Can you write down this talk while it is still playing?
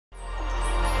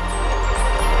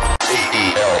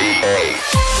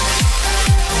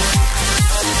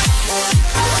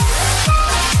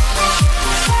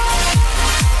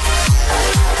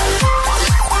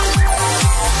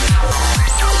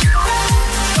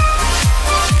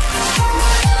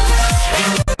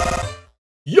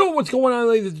Yo, what's going on,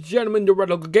 ladies and gentlemen?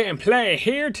 TheRadicalGamePlaya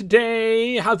here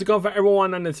today. How's it going for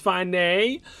everyone on this fine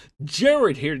day?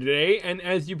 Jared here today, and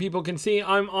as you people can see,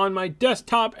 I'm on my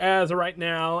desktop as of right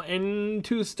now, and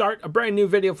to start a brand new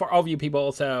video for all of you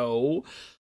people. So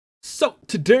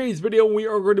today's video we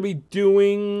are going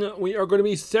to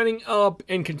be setting up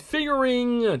and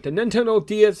configuring the Nintendo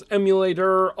DS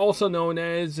emulator, also known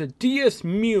as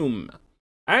Desmume.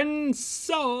 And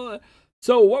so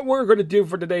what we're going to do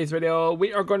for today's video,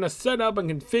 we are going to set up and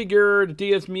configure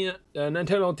the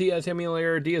Nintendo DS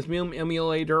emulator, Desmume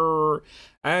emulator,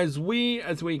 as we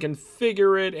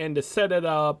configure it and to set it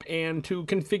up and to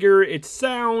configure its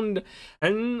sound,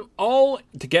 and all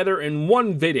together in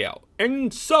one video.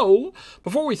 And so,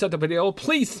 before we start the video,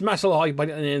 please smash the like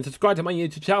button and subscribe to my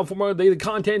YouTube channel for more daily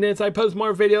content, as I post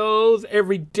more videos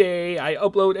every day. I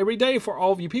upload every day for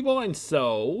all of you people, and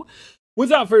so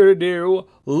without further ado,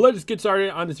 let's get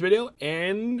started on this video,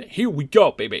 and here we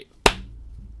go, baby.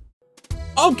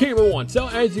 Okay, everyone. So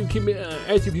as you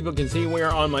people can see, we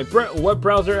are on my web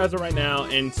browser as of right now,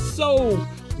 and so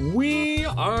we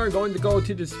are going to go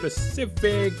to the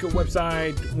specific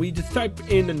website. We just type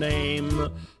in the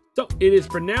name. So it is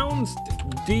pronounced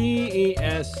Desmume.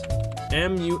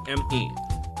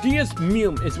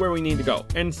 Desmume is where we need to go,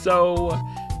 and so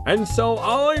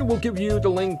I will give you the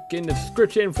link in the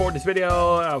description for this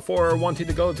video for wanting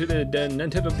to go to the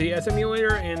Nintendo DS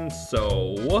emulator. And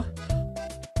so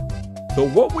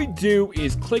what we do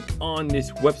is click on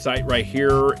this website right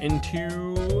here and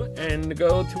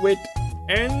go to it.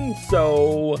 And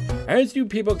so, as you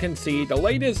people can see, the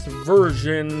latest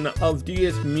version of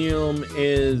Desmume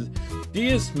is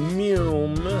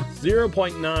Desmume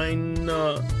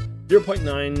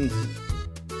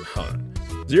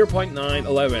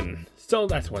 0.911. So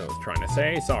that's what I was trying to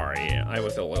say. Sorry, I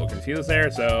was a little confused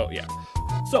there. So yeah.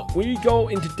 So we go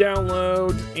into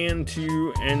download and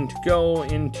go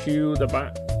into the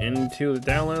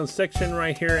download section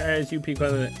right here, as you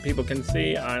people can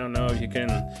see. I don't know if you can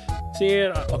see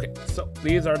it. Okay, so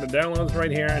these are the downloads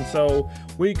right here, and so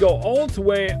we go all the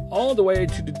way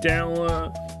to the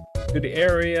download, to the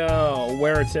area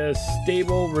where it says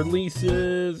stable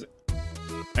releases.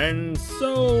 And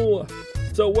so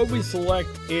what we select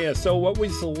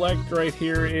right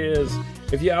here is,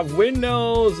 if you have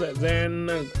Windows, then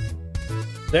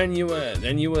you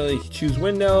will choose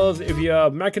Windows. If you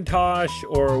have Macintosh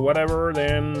or whatever,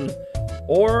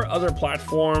 or other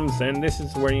platforms, then this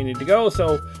is where you need to go.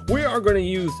 So we are going to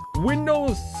use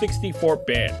Windows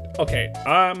 64-bit. Okay,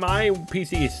 my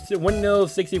PC is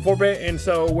Windows 64-bit, and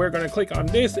so we're going to click on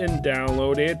this and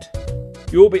download it.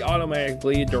 You will be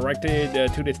automatically directed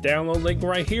to this download link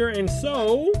right here. And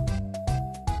so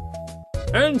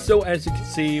as you can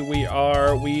see, we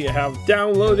have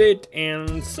downloaded,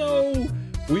 and so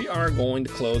we are going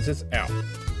to close this out.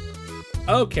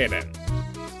 Okay then.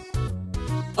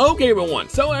 Okay, everyone,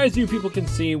 so as you people can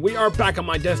see, we are back on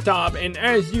my desktop, and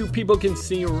as you people can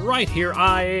see right here,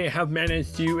 I have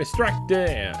managed to extract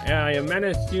it. I have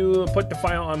managed to put the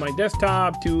file on my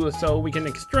desktop so we can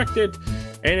extract it.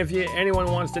 And if anyone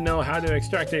wants to know how to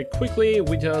extract it quickly,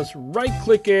 we just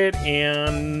right-click it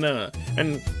and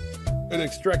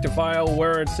extract a file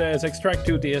where it says extract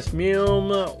to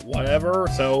Desmume, whatever.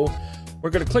 So we're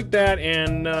going to click that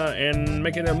and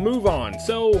make it a move on.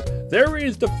 So there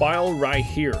is the file right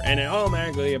here, and it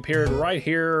automatically appeared right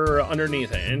here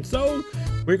underneath it. And so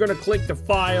we're going to click the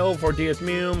file for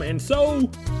Desmume, and so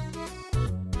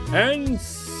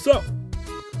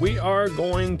we are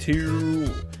going to,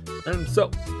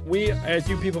 as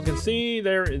you people can see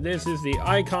there, this is the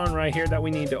icon right here that we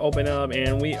need to open up,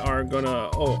 and we are gonna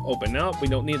open up. We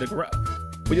don't need to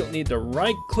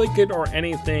right click it or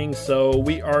anything, so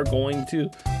we are going to,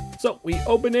 we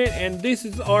open it, and this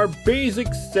is our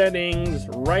basic settings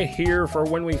right here for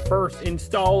when we first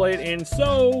install it. And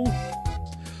so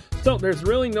there's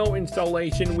really no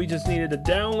installation. We just needed to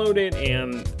download it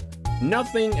and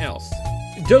nothing else,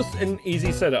 just an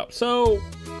easy setup. So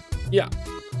yeah,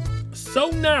 so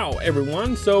now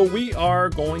everyone, we are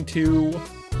going to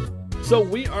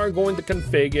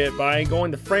configure it by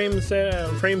going to frame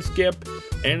skip.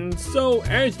 And so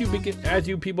as you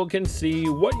people can see,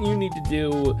 what you need to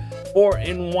do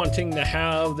in wanting to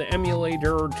have the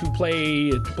emulator to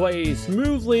play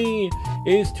smoothly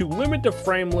is to limit the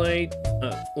frame rate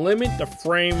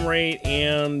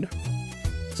and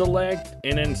select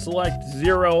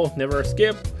 0, never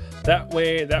skip. That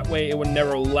way it would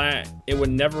never lag. It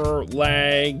would never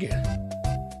lag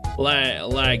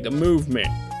the movement.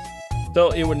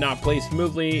 So it would not play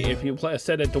smoothly if you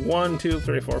set it to 1, 2,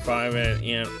 3, 4, 5,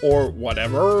 and or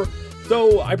whatever.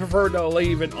 So I prefer to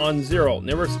leave it on 0,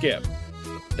 never skip,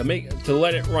 to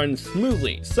let it run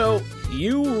smoothly. So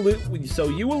you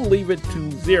will leave it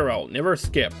to 0, never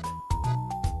skip.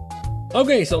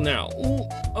 Okay, so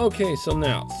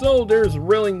there's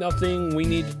really nothing we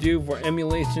need to do for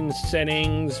emulation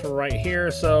settings right here.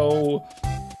 So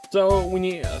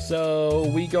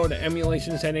we go to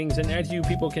emulation settings, and as you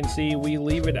people can see, we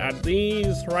leave it at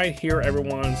these right here,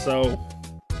 everyone. So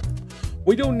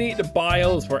we don't need the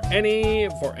BIOS for any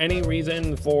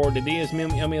reason for the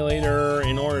Desmume emulator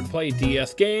in order to play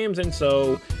DS games, and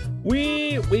so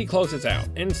we close this out.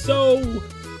 And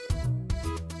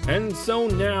so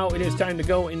now it is time to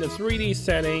go into 3D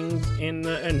settings,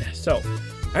 and so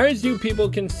as you people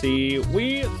can see,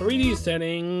 3D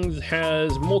settings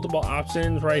has multiple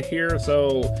options right here.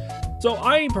 So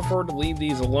I prefer to leave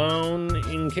these alone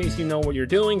in case you know what you're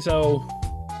doing. So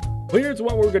here's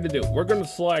what we're going to do. We're going to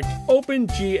select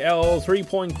OpenGL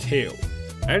 3.2.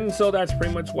 And so that's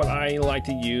pretty much what I like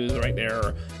to use right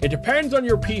there. It depends on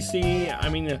your PC. I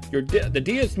mean, the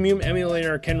Desmume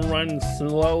emulator can run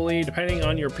slowly depending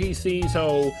on your PC.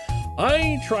 So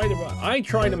I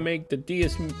try to make the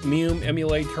Desmume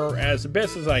emulator as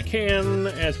best as I can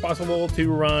as possible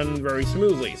to run very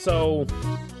smoothly. So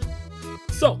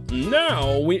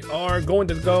now we are going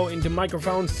to go into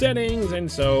microphone settings, and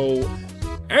so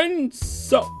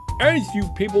as you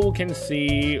people can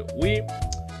see,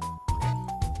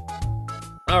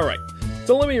 alright,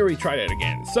 so let me retry that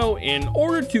again. So in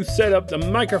order to set up the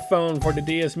microphone for the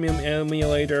Desmume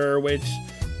emulator, which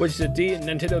the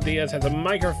Nintendo DS has a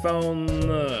microphone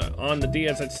on the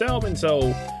DS itself, and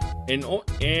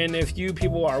if you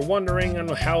people are wondering on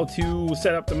how to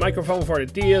set up the microphone for the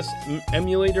DS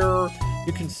emulator,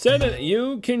 you can set it.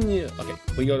 Okay,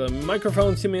 we go to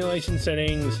microphone simulation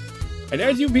settings. And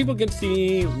as you people can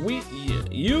see,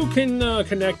 you can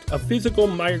connect a physical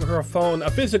microphone, a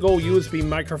physical USB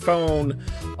microphone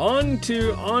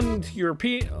onto your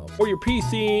PC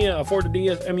for the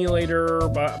DS emulator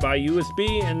by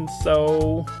USB, and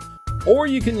so, or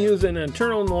you can use an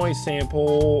internal noise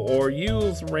sample, or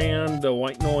use RAND, the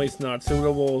white noise not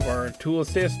suitable for tool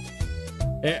assist,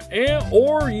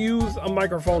 or use a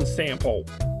microphone sample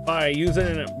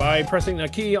by pressing a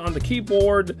key on the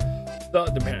keyboard.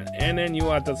 And then you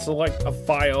have to select a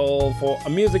file a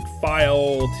music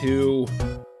file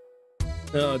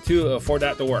for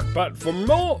that to work. But for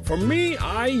me,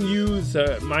 I use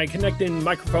my connected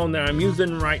microphone that I'm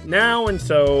using right now, and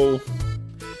so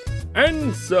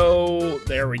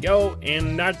there we go,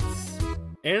 and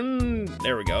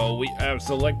there we go. We have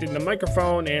selected the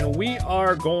microphone, and we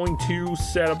are going to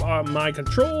set up my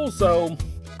controls. So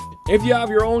if you have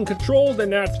your own control,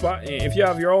 then that's fine. If you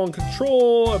have your own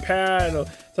control pad,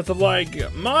 such as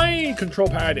like my control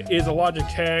pad is a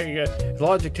Logitech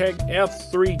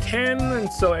F310,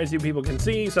 and so as you people can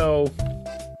see, so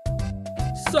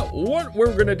what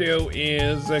we're gonna do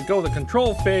is go to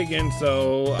control fig, and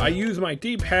so I use my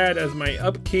D-pad as my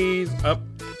up keys: up,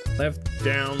 left,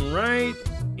 down, right,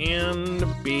 and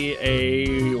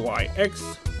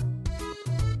BAYX,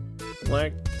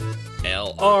 select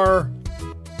LR.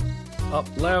 Up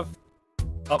left,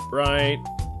 up right,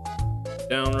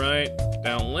 down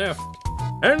left,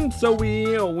 and so we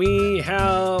can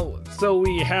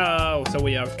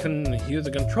use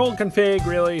the control config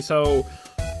really. So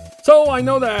I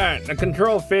know that the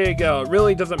control fig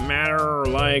really doesn't matter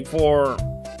for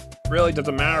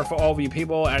all of you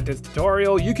people at this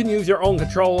tutorial. You can use your own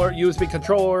controller, USB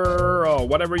controller, or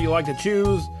whatever you like to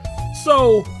choose.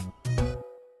 So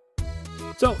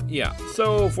yeah,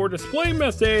 so for display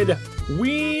method,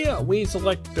 we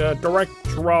select direct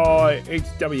draw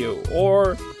HW,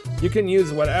 or you can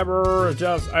use whatever,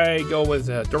 I go with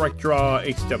direct draw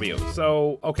HW.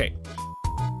 So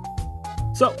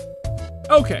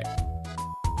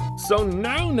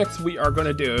now next we are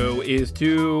gonna do is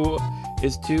to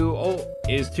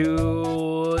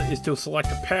select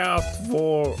a path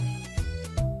for,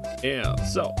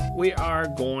 so we are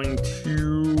going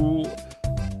to,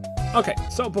 okay,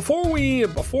 so before we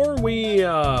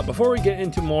get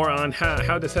into more on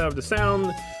how to set up the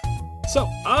sound, so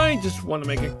I just want to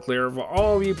make it clear for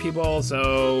all of you people.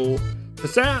 So the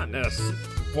sound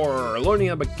for loading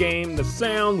up a game, the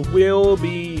sound will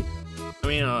be,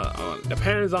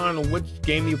 depends on which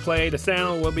game you play. The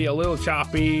sound will be a little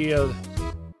choppy,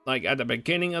 like at the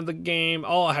beginning of the game.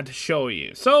 All I had to show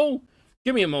you. So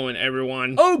Give me a moment,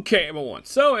 everyone. Okay, everyone.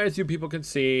 So, as you people can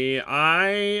see, I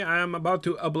am about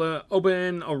to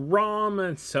open a ROM.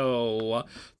 And so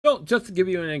just to give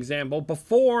you an example,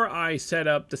 before I set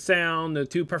up the sound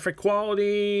to perfect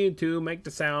quality to make the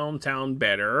sound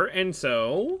better, and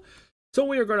so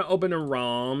we are going to open a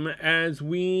ROM. As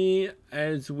we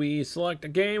select a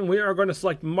game, we are going to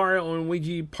select Mario and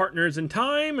Luigi Partners in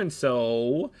Time, and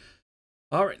so.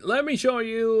 All right, let me show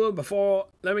you before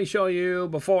I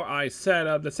set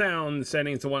up the sound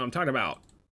settings to what I'm talking about.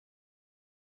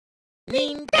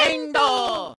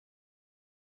 Nintendo.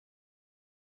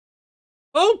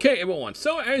 Okay, everyone.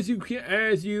 So as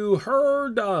you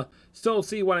heard, still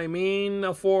see what I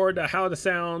mean for how the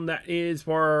sound that is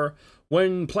for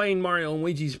when playing Mario and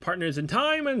Luigi's Partners in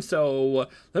Time. And so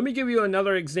let me give you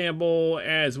another example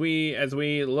as we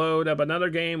load up another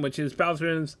game, which is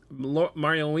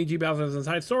Mario and Luigi Bowser's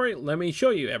Inside Story. Let me show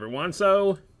you, everyone.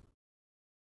 So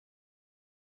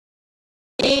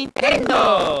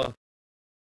Nintendo.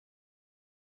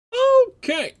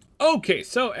 Okay,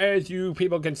 so as you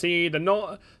people can see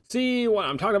see what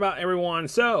I'm talking about, everyone.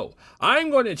 So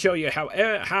I'm going to show you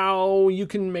how you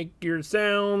can make your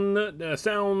sound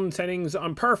settings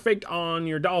on perfect on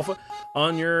your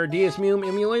Desmume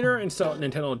emulator, and so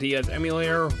Nintendo DS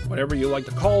emulator, whatever you like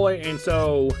to call it. And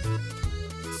so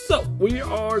we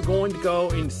are going to go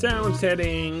in sound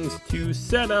settings to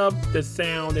set up the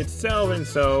sound itself, and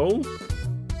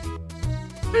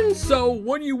so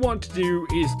what you want to do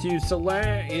is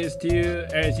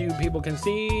as you people can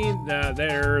see, that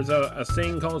there's a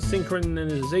thing called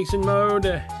synchronization mode.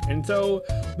 And so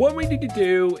what we need to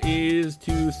do is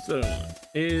to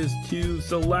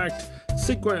select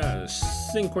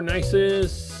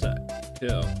synchronizes,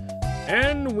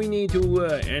 and we need to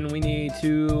literally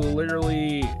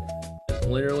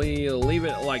leave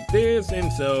it like this.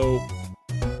 And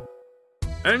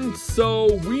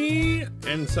we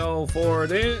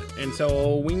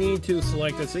need to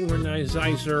select the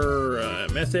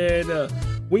synchronizer method.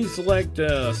 We select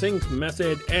sync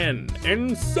method N,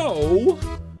 and so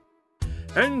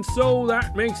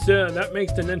that makes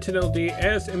the Nintendo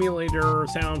DS emulator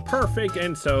sound perfect.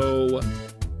 And so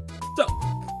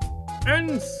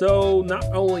not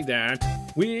only that,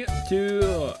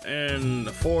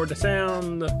 for the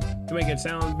sound, to make it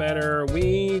sound better,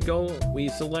 we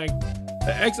select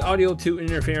the X Audio 2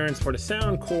 interference for the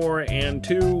sound core, and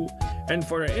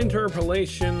for the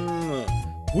interpolation,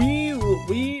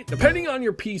 depending on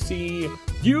your PC,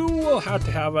 you will have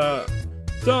to have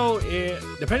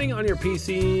depending on your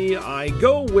PC, I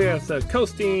go with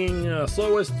coasting,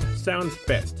 slowest sounds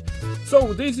best.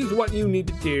 So this is what you need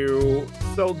to do.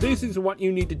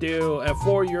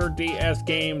 For your DS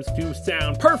games to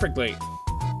sound perfectly.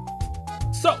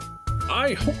 So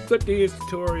I hope that this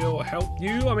tutorial helped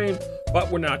you. But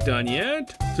we're not done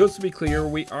yet. Just to be clear,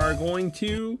 we are going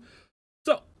to.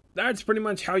 So that's pretty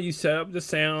much how you set up the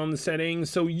sound settings.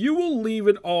 So you will leave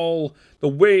it all the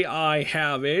way I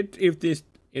have it, if this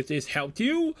helped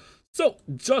you. So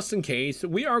just in case,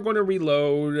 we are going to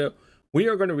reload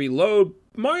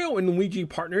Mario and Luigi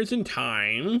Partners in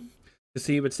Time to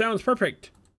see if it sounds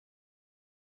perfect.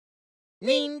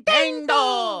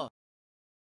 Nintendo.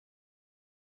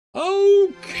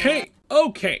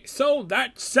 Okay, so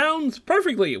that sounds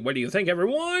perfectly. What do you think,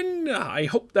 everyone? I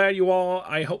hope that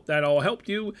all helped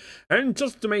you. And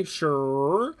just to make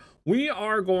sure, we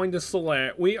are going to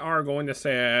select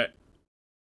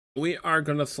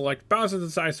Bowser's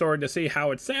Inside Story to see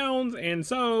how it sounds, and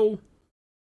so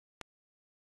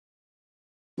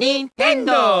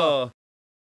Nintendo.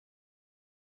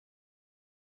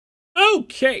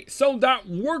 Okay, so that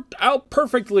worked out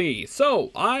perfectly. So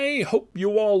I hope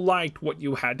you all liked what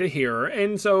you had to hear,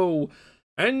 and so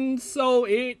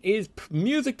it is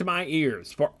music to my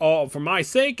ears for my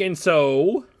sake. And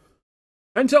so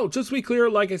just to be clear,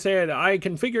 like I said, I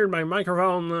configured my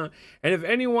microphone, and if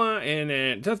anyone,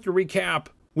 just to recap,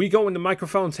 we go into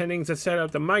microphone settings to set up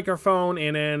the microphone,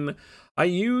 and then I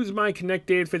use my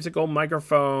connected physical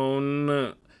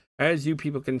microphone. As you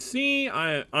people can see,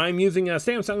 I'm using a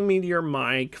Samsung Meteor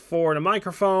mic for the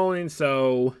microphone, and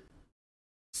so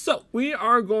we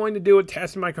are going to do a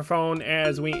test microphone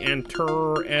as we enter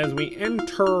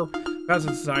Bowser's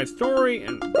Inside Story,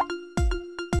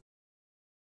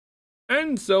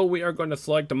 and so we are going to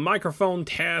select the microphone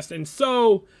test. And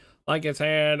so, like I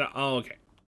said, okay,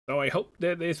 so I hope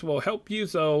that this will help you.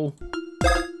 So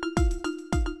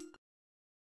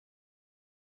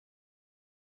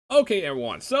okay,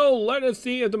 everyone, so let us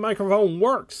see if the microphone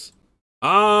works.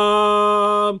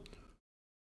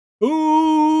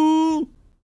 Ooh.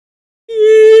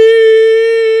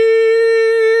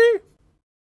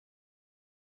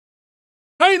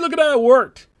 Hey, look at that, it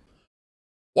worked.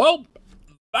 Well,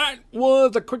 that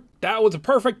was a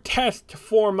perfect test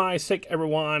for my sake,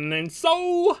 everyone. And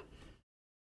so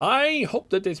I hope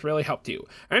that this really helped you.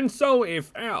 And so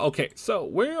okay, so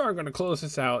we are going to close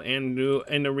this out and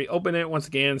reopen it once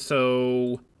again.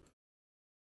 So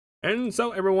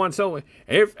everyone, so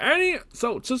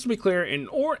just to be clear,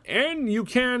 you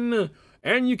can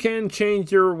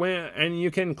change your and you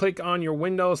can click on your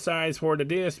window size for the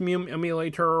Desmume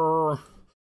emulator,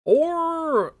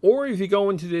 or if you go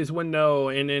into this window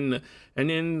and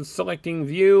then selecting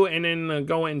view and then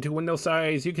go into window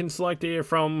size, you can select it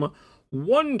from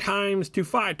 1 times to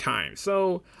 5 times.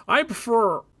 So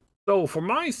for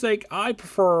my sake, I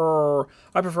prefer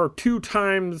 2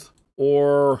 times,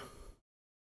 or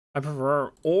I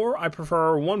prefer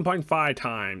 1.5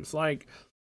 times, like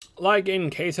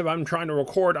in case if I'm trying to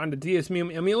record on the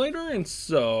Desmume emulator. And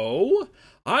so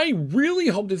I really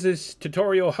hope this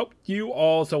tutorial helped you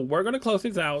all. So we're gonna close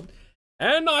this out,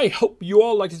 and I hope you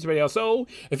all like this video. So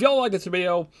if y'all like this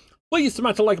video, please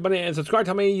smash the like button and subscribe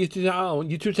to my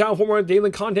YouTube channel for more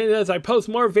daily content as I post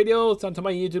more videos onto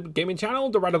my YouTube gaming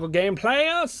channel,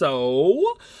 TheRadicalGamePlaya.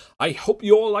 So I hope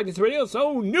you all like this video.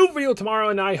 So new video tomorrow,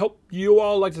 and I hope you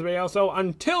all like this video. So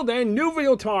until then, new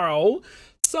video tomorrow.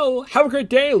 So have a great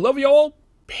day. Love you all.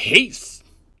 Peace.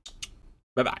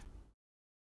 Bye-bye.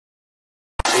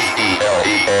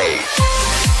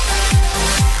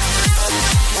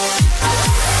 TheRadicalGamePlaya.